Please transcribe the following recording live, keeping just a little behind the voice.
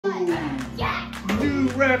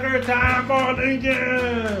record time for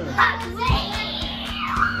Lincoln!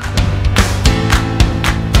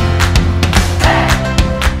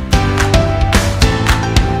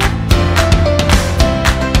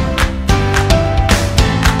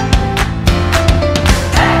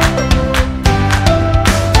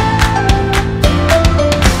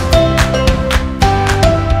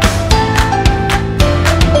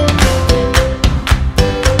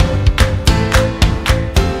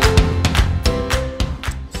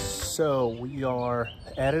 So we are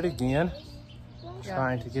at it again,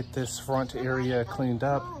 trying to get this front area cleaned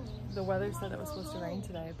up. The weather said it was supposed to rain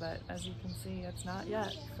today, but as you can see, it's not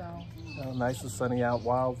yet, so. Nice and sunny out.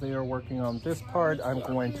 While they're working on this part, I'm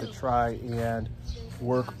going to try and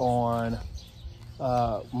work on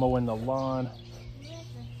mowing the lawn.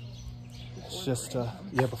 It's just,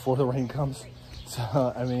 yeah, before the rain comes.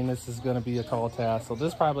 So, I mean, this is going to be a tall task. So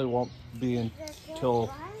this probably won't be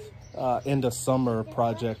until end of summer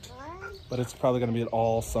project. But it's probably going to be an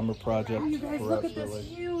all summer project. Oh, you guys, look at this really.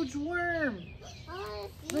 huge worm.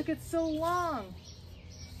 Look, it's so long.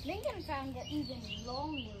 Lincoln found an even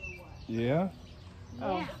longer one. Yeah?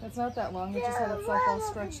 Oh, it's not that long. It just had itself all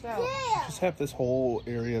stretched out. Just have this whole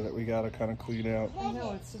area that we got to kind of clean out. I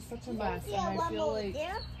know, it's just such a mess. And I feel like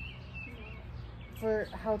for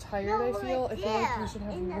how tired I feel like we should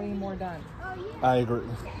have way more done. I agree.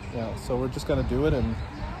 Yeah, so we're just going to do it and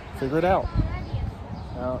figure it out.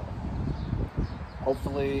 Now,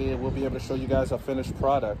 hopefully we'll be able to show you guys a finished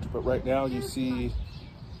product, but right now you see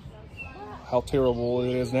how terrible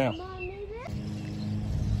it is now.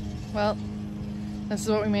 Well, this is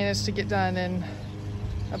what we managed to get done in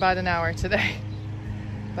about an hour today.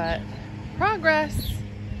 But progress.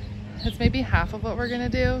 It's maybe half of what we're gonna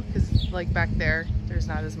do, because like back there's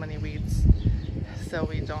not as many weeds, so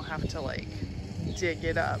we don't have to like dig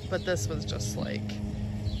it up. But this was just like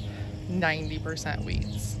 90%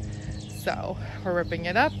 weeds. So we're ripping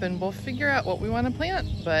it up and we'll figure out what we want to plant.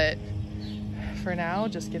 But for now,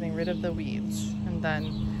 just getting rid of the weeds. And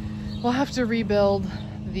then we'll have to rebuild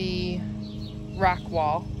the rock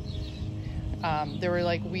wall. There were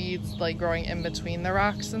like weeds like growing in between the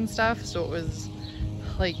rocks and stuff. So it was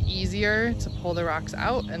like easier to pull the rocks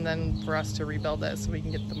out and then for us to rebuild it so we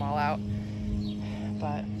can get them all out.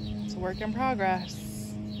 But it's a work in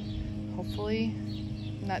progress. Hopefully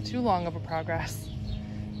not too long of a progress.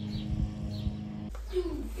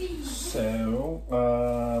 So,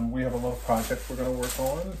 we have a little project we're going to work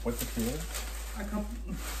on with the kids.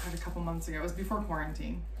 A couple months ago. It was before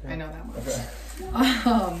quarantine. Yeah. I know that Okay.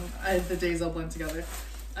 much. The days all blend together.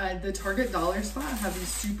 The Target dollar spot had these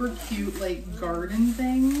super cute like garden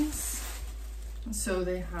things. So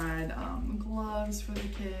they had gloves for the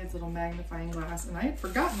kids, little magnifying glass, and I had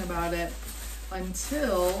forgotten about it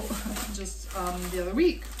until just the other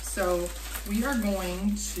week. So we are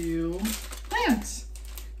going to plant.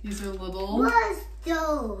 These are little, What's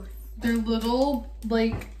those? They're little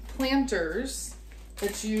like planters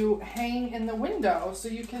that you hang in the window so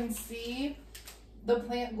you can see the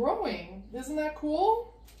plant growing. Isn't that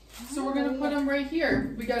cool? So we're gonna put them right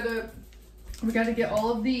here. We gotta get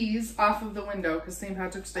all of these off of the window because St.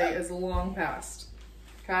 Patrick's Day is long past.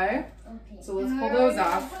 Okay? Okay. So let's pull those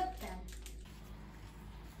off.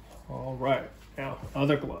 All right, now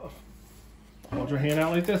other glove. Hold your hand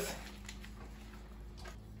out like this.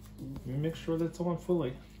 Make sure that's on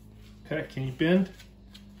fully. Okay, can you bend?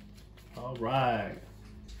 All right.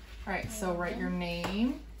 All right, so write your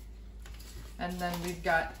name. And then we've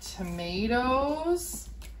got tomatoes,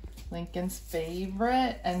 Lincoln's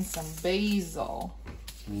favorite, and some basil.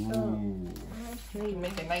 Ooh. You can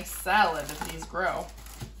make a nice salad if these grow.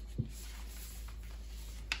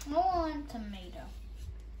 I want tomato.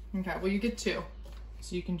 Okay, well you get two.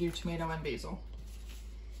 So you can do tomato and basil.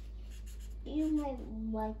 You might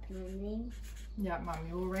like my name. Yeah,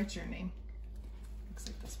 Mommy will write your name. Looks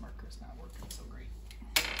like this marker's not working so great.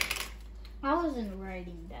 I wasn't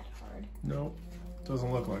writing that hard. No,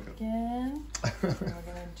 doesn't look like it. Again. We're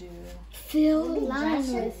gonna do Fill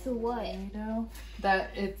line with what? tomato. That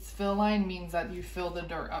it's fill line means that you fill the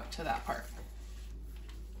dirt up to that part.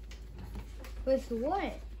 With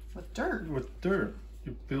what? With dirt. With dirt.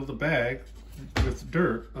 You build a bag with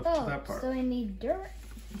dirt up to that part. So I need dirt.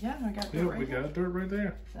 Yeah, I got dirt Yeah, right we here. got dirt right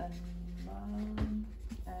there. Then Mom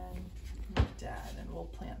and Dad, and we'll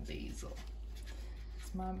plant basil.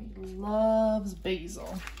 'Cause Mommy loves basil.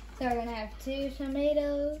 So we're gonna have 2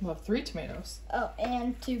 tomatoes. We'll have 3 tomatoes. Oh,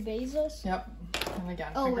 and 2 basils. Yep. And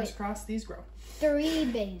again, Oh, fingers wait. crossed, these grow. 3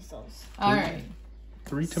 basils. All right.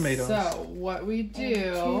 3 tomatoes. So what we And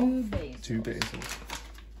do 2 basils. 2 basils.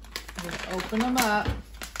 is open them up.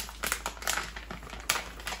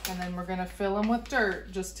 And then we're gonna fill them with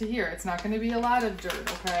dirt just to here. It's not gonna be a lot of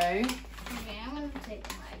dirt, okay? Okay, I'm gonna take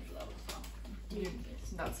my gloves off.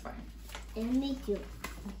 That's fine. And me too.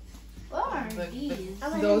 What are these?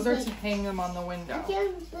 Those are to hang them on the window. I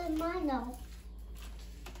can't put mine off.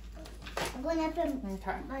 I'm gonna put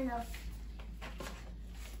Okay. mine off.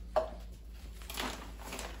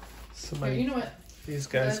 Here, you know what? These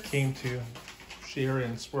guys Let's- came to Sherry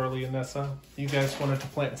and Swirly and Nessa. You guys wanted to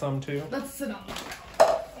plant some too? Let's sit on the ground.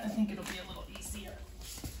 I think it'll be a little easier.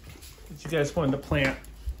 You guys wanted to plant.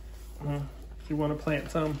 You want to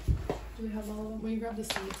plant some? Do we have all of them? Will you grab the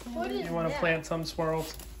seeds? What is You want to that? plant some,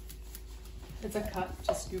 Swirls? It's a cup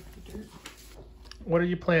to scoop the dirt. What are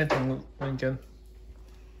you planting, Lincoln?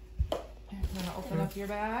 Here, I'm gonna open up your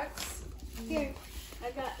bags. Here,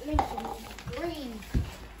 I got Lincoln green.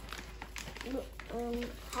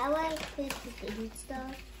 How I fit the things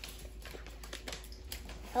off?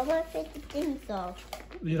 How I fit the things off?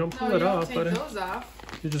 You don't pull No, it you don't off, take but those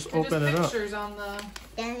off. you just They're open it just up. pictures on the.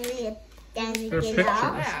 Then we There's get it pictures.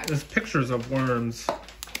 off. Back. There's pictures of worms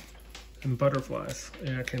and butterflies.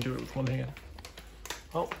 Yeah, I can do it with one hand.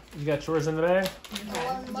 Oh, you got yours in the bag?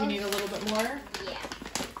 Okay. Do you need a little bit more? Yeah.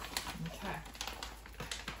 Okay.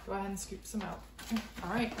 Go ahead and scoop some out. All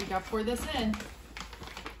right, we got to pour this in.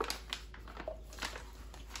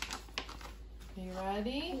 You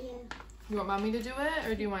ready? Yeah. You want mommy to do it,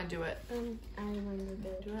 or do you want to do it? I want to do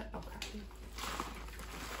it. Do it? Okay.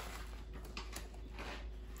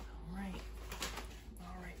 All right.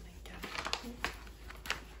 All right, Lincoln.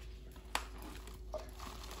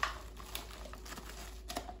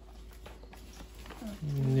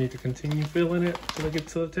 You need to continue filling it till it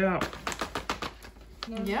gets to the top.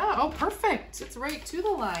 Yeah, oh, perfect. It's right to the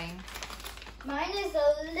line. Mine is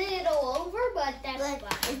a little over, but that's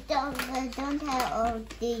fine. It don't have all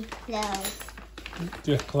these clouds.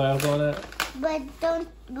 Do you have clouds on it? But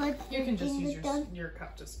You can just use don't. your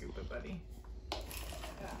cup to scoop it, buddy. Yeah,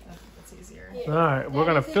 that's easier. All right, we're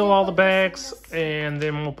gonna fill all the bags and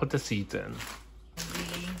then we'll put the seeds in. The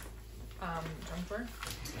jumper.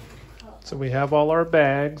 So we have all our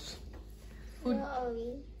bags.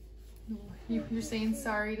 Sorry. You're saying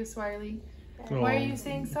sorry to Swiley. Oh, Why are you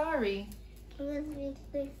saying sorry? Because we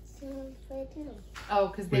fixed them for them. Oh,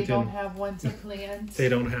 because We they don't didn't. have one to plant. They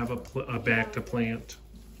don't have a bag to plant.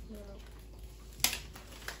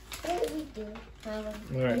 What we do?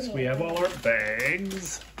 All right, so we have all our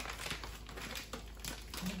bags.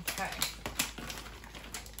 Okay.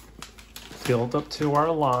 Filled up to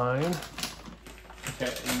our line.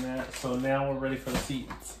 Okay, so now we're ready for the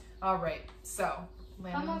seeds. All right. So,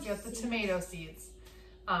 Landon, much get the seeds? tomato seeds.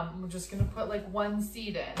 We're just gonna put like one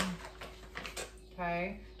seed in.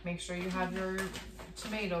 Okay. Make sure you have your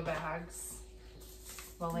tomato bags.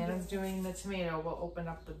 While Landon's doing the tomato, we'll open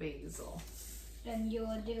up the basil. Then you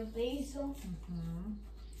will do basil.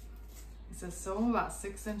 It says sow them about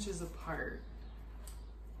 6 inches apart.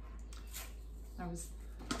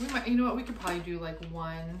 We might, you know what? We could probably do like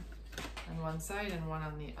one on one side and one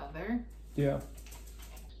on the other. Yeah.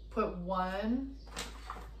 Put one.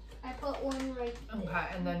 I put one right there.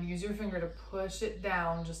 Okay, and then use your finger to push it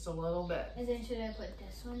down just a little bit. And then should I put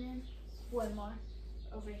this one in? One more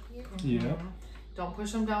over here. Yeah. Don't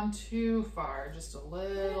push them down too far, just a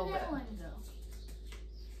little bit. That one go.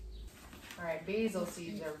 All right, basil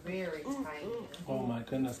seeds are very tiny. Oh my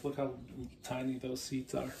goodness, look how tiny those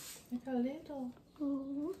seeds are. Look a little.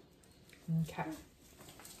 Okay.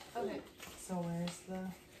 Okay, so where's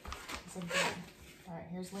the big? All right,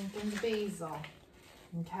 here's Lincoln's basil.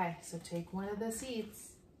 Okay, so take one of the seeds.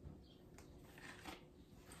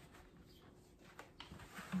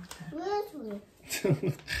 Where's one?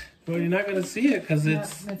 Well, you're not gonna see it because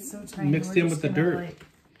it's it's so tiny. mixed We're in just with the gonna, dirt. Like,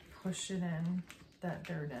 push it in, that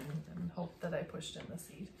dirt in, and hope that I pushed in the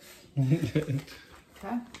seed.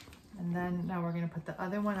 Okay, and then now we're gonna put the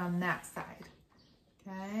other one on that side.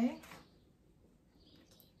 Okay.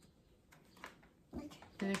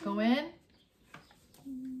 Did it go in?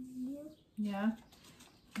 Yeah.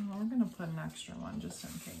 Well, we're gonna put an extra one just in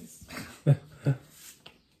case.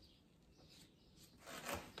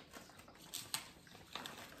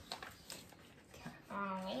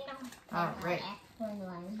 All right.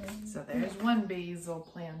 So there's one basil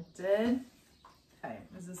planted. Okay,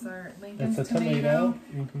 is this our Lincoln's That's a tomato.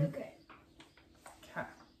 Mhm. Okay. Okay.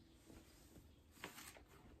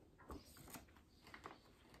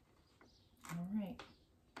 All right.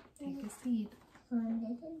 Take a seed.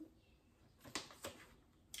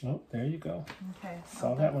 Oh, there you go. Okay.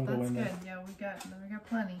 Saw that one go that's in there. good. Yeah, we got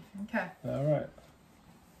plenty. Okay. All right.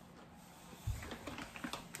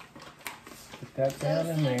 Put that down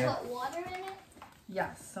in there. Put water in it?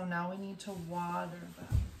 Yes. So now we need to water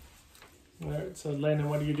them. All right, so Landon,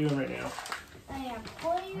 what are you doing right now? I am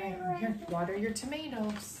putting Here, water your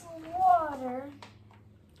tomatoes. water.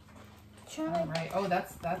 All right. Oh,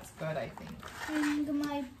 that's good, I think. Trying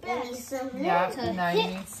my best. Yeah, now you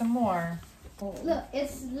need some more. Look,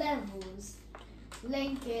 it's levels.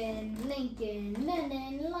 Lincoln,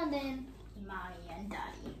 London, Mommy and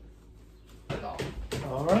Daddy.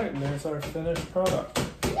 All right, and there's our finished product.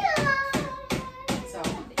 So,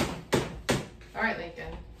 all right,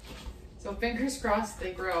 Lincoln. So fingers crossed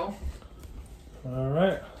they grow. All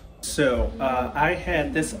right. So I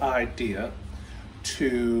had this idea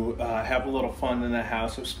to have a little fun in the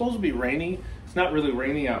house. It was supposed to be rainy. It's not really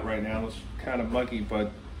rainy out right now. It's kind of muggy,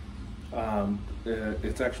 but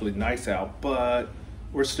it's actually nice out. But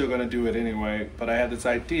we're still going to do it anyway. But I had this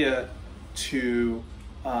idea to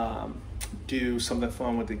do something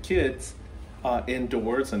fun with the kids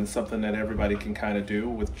indoors, and it's something that everybody can kind of do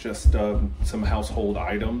with just some household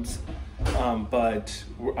items. But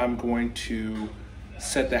I'm going to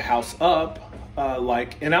set the house up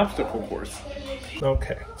like an obstacle course.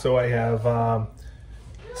 Okay, so I have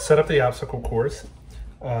set up the obstacle course.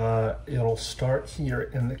 It'll start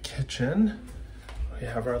here in the kitchen. We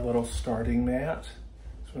have our little starting mat.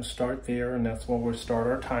 So we'll start there, and that's when we'll start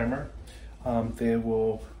our timer. They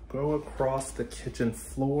will go across the kitchen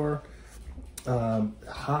floor,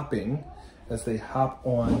 hopping as they hop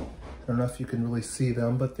on. I don't know if you can really see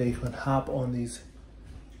them, but they can hop on these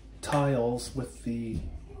tiles with the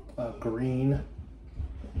green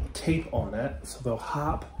tape on it. So they'll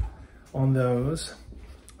hop on those,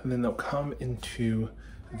 and then they'll come into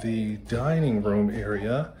the dining room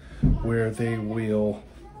area where they will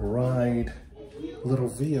ride little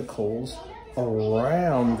vehicles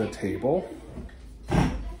around the table.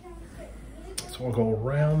 So we'll go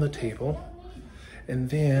around the table, and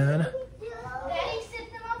then Daddy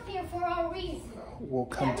set them up here for a reason. we'll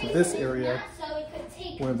come to this area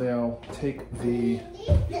where they'll take the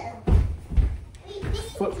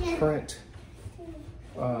footprint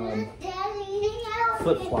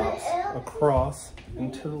flip-flops across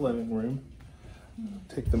into the living room,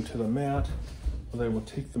 take them to the mat. They will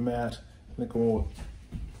take the mat and go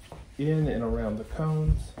in and around the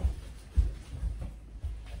cones,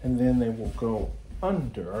 and then they will go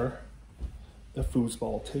under the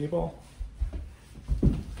foosball table.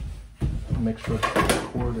 Make sure the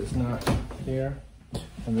cord is not there,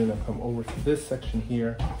 and then they'll come over to this section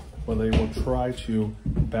here where they will try to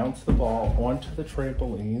bounce the ball onto the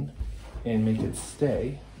trampoline and make it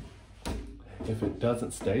stay. If it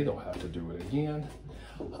doesn't stay, they'll have to do it again,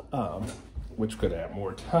 which could add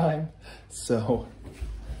more time. So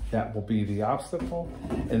that will be the obstacle.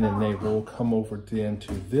 And then they will come over then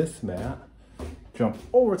to this mat, jump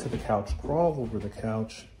over to the couch, crawl over the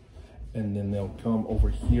couch, and then they'll come over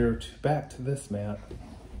here to back to this mat,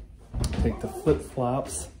 take the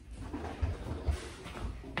flip-flops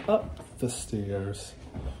up the stairs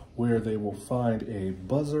where they will find a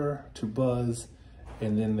buzzer to buzz,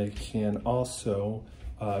 and then they can also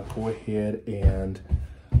go ahead and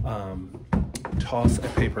toss a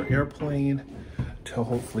paper airplane to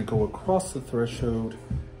hopefully go across the threshold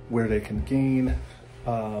where they can gain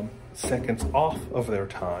seconds off of their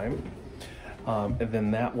time. And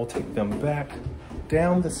then that will take them back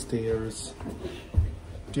down the stairs,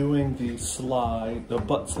 doing the slide, the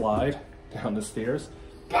butt slide down the stairs.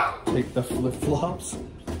 Take the flip-flops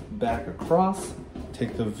back across,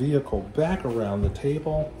 take the vehicle back around the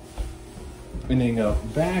table, and then go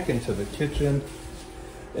back into the kitchen,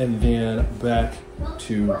 and then back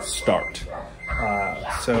to start.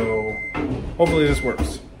 So hopefully this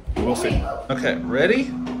works. We'll see. Okay, ready?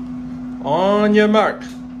 On your mark.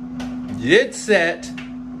 Get set,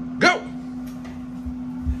 go!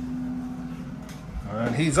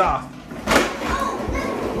 And he's off.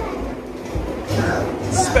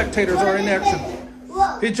 Spectators are in action.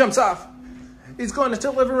 He jumps off. He's going into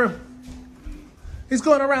the living room. He's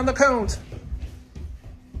going around the cones.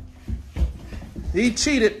 He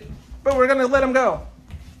cheated, but we're gonna let him go.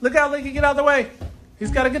 Look out, Linky, get out of the way.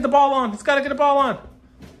 He's gotta get the ball on. He's gotta get the ball on.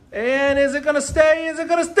 And is it gonna stay? Is it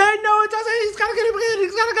gonna stay? No, it doesn't. He's gotta get it in.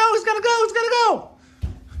 He's gotta go. He's gotta go. He's gotta go.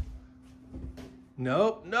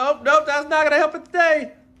 Nope, nope, nope. That's not gonna help it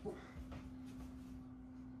today.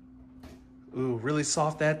 Ooh, really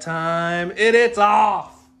soft that time. It's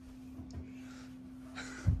off.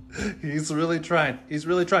 He's really trying. He's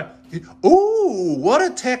really trying. Ooh, what a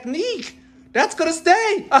technique. That's gonna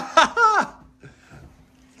stay.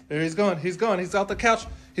 There he's going. He's going. He's out the couch.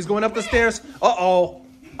 He's going up the stairs. Uh-oh.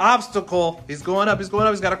 Obstacle. He's going up. He's going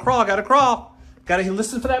up. He's got to crawl. Got to crawl. Got to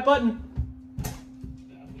listen for that button.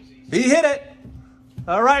 He hit it.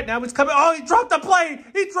 All right, now he's coming. Oh, he dropped the plane.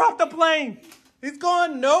 He dropped the plane. He's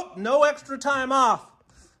going. Nope, no extra time off.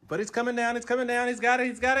 But he's coming down. He's coming down. He's got it.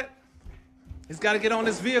 He's got it. He's got to get on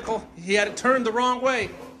his vehicle. He had it turned the wrong way.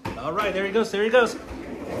 All right, there he goes. There he goes.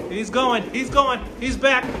 He's going. He's going. He's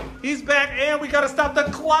back. He's back. And we got to stop the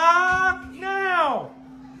clock now.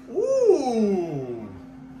 Ooh.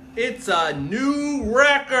 It's a new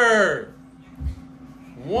record.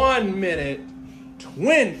 1 minute,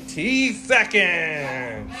 20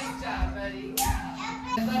 seconds. Nice job, buddy.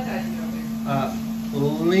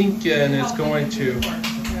 Lincoln is going to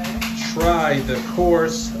try the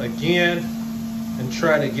course again and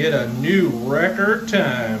try to get a new record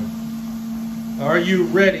time. Are you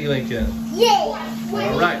ready, Lincoln? Yeah.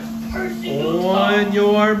 All right. On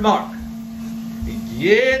your mark.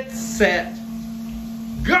 Get set.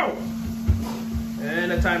 Go.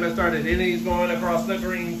 And the time has started. And he's going across the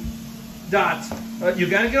green dots. You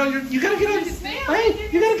gotta get on your. You gotta get on your snail. Hey,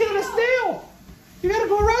 you gotta get on a snail. You gotta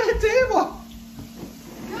go around the table.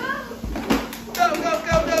 Go, go,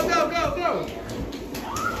 go, go, go, go, go.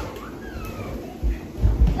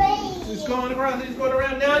 He's going across. He's going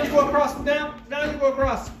around. Now you go across. Now you go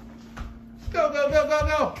across. Go, go, go, go,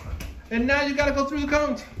 go. And now you gotta go through the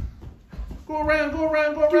cones. Go around, go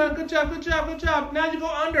around, go around. Good job, good job, good job. Now you go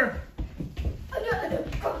under.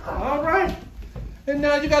 All right. And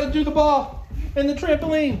now you got to do the ball and the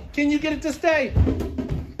trampoline. Can you get it to stay?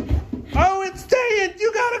 Oh, it's staying.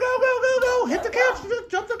 You got to go, go, go, go. Hit the couch.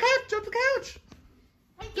 Jump the couch. Jump the couch.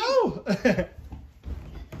 Go.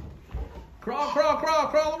 Crawl, crawl, crawl.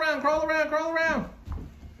 Crawl around, crawl around, crawl around.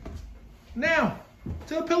 Now,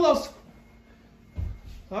 to the pillows.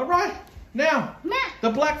 All right. Now, the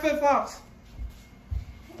black flip-flops.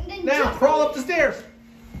 Now, crawl up the stairs.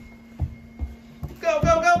 Go,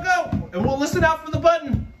 go, go, go. And we'll listen out for the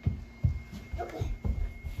button. Okay.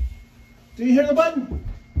 Do you hear the button?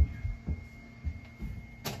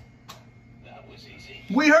 That was easy.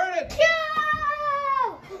 We heard it.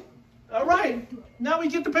 Go! All right. Now we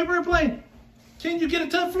get the paper airplane. Can you get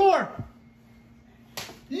it to the floor?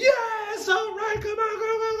 Yes. All right. Come on.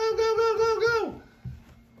 Go, go, go, go, go, go, go.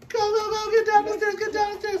 Go, go, go. Get down the stairs. Get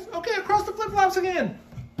down the stairs. Okay, across the flip-flops again.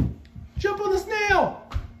 Jump on the snail.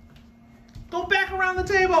 Go back around the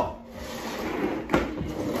table.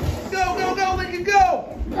 Go, go, go, Lincoln,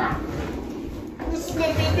 go. This is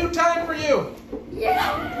going to be a new time for you.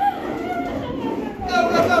 Yeah! Go,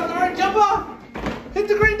 go, go. All right, jump off. Hit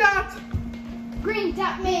the green dot. Green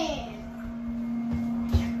dot man.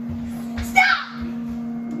 Stop!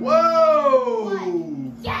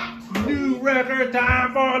 Whoa. Yes! New record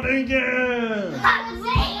time for Lincoln.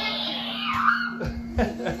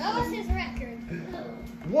 That was his record.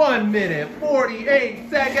 1 minute, 48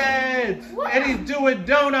 seconds. What? And he's doing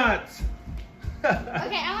donuts. Okay,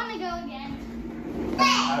 I want to go again.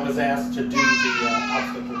 I was asked to do the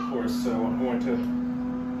obstacle course, so I'm going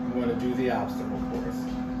to do the obstacle course.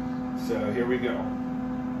 So here we go.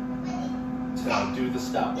 So I'll do the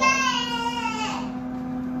stopwatch.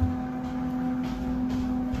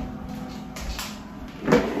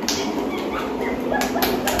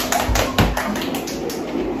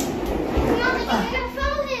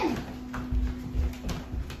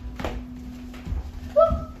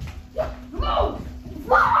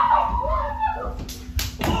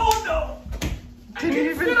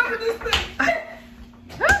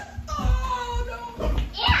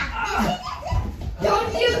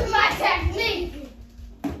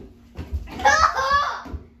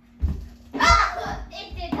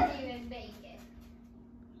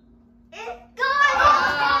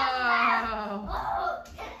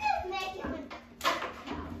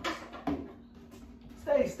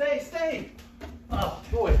 Stay. Oh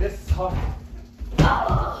boy, this is hard.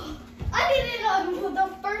 Oh, I did it on the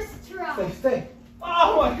first try. Stay.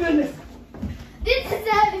 Oh my goodness. This is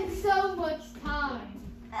having so much time.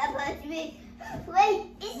 Wait.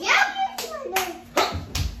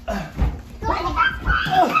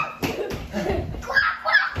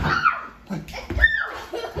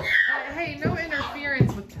 Hey, no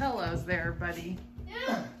interference with pillows there, buddy.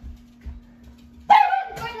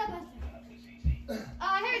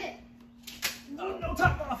 I heard it. Oh, no,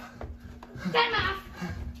 top off. Time off.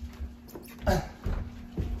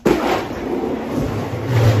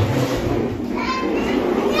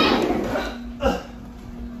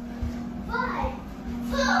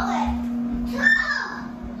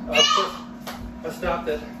 I stopped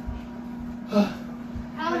it.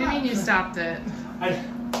 What do you mean you stopped it?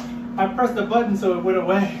 I pressed the button so it went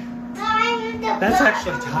away. That's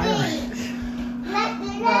actually tiring.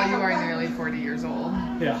 Well, you are nearly 40 years old.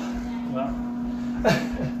 Yeah, well.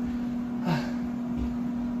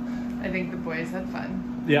 I think the boys had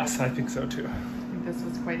fun. Yes, I think so too. I think this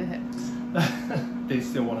was quite a hit. They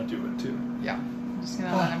still want to do it too. Yeah, I'm just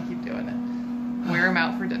gonna let them keep doing it. Wear them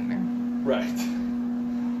out for dinner. Right.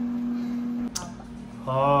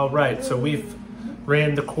 All right, so we've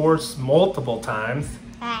ran the course multiple times.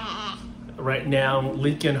 Right now,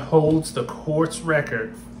 Lincoln holds the course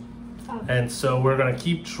record. And so we're gonna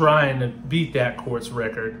keep trying to beat that course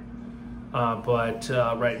record. But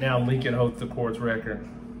right now, Lincoln holds the course record.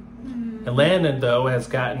 And Landon, though, has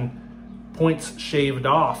gotten points shaved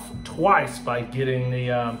off twice by getting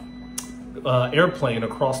the airplane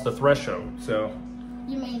across the threshold. So.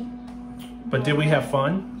 You mean? But did we have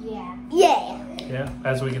fun? Yeah. Yeah. Yeah,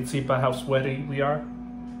 as we can see by how sweaty we are.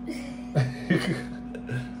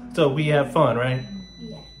 So we have fun, right?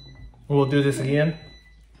 Yeah. We'll do this again.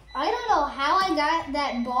 I don't know how I got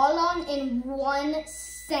that ball on in one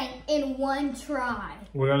try.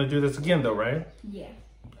 We're gonna do this again, though, right? Yeah.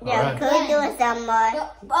 Yeah, we could do it some more.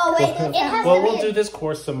 Oh wait, it has well, to we'll be. do this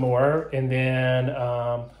course some more, and then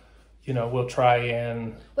you know, we'll try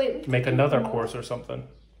and make another course or something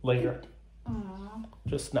later.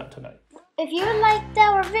 Just not tonight. If you liked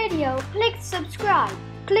our video, click subscribe.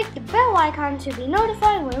 Click the bell icon to be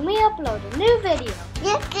notified when we upload a new video.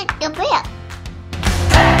 Just click the bell.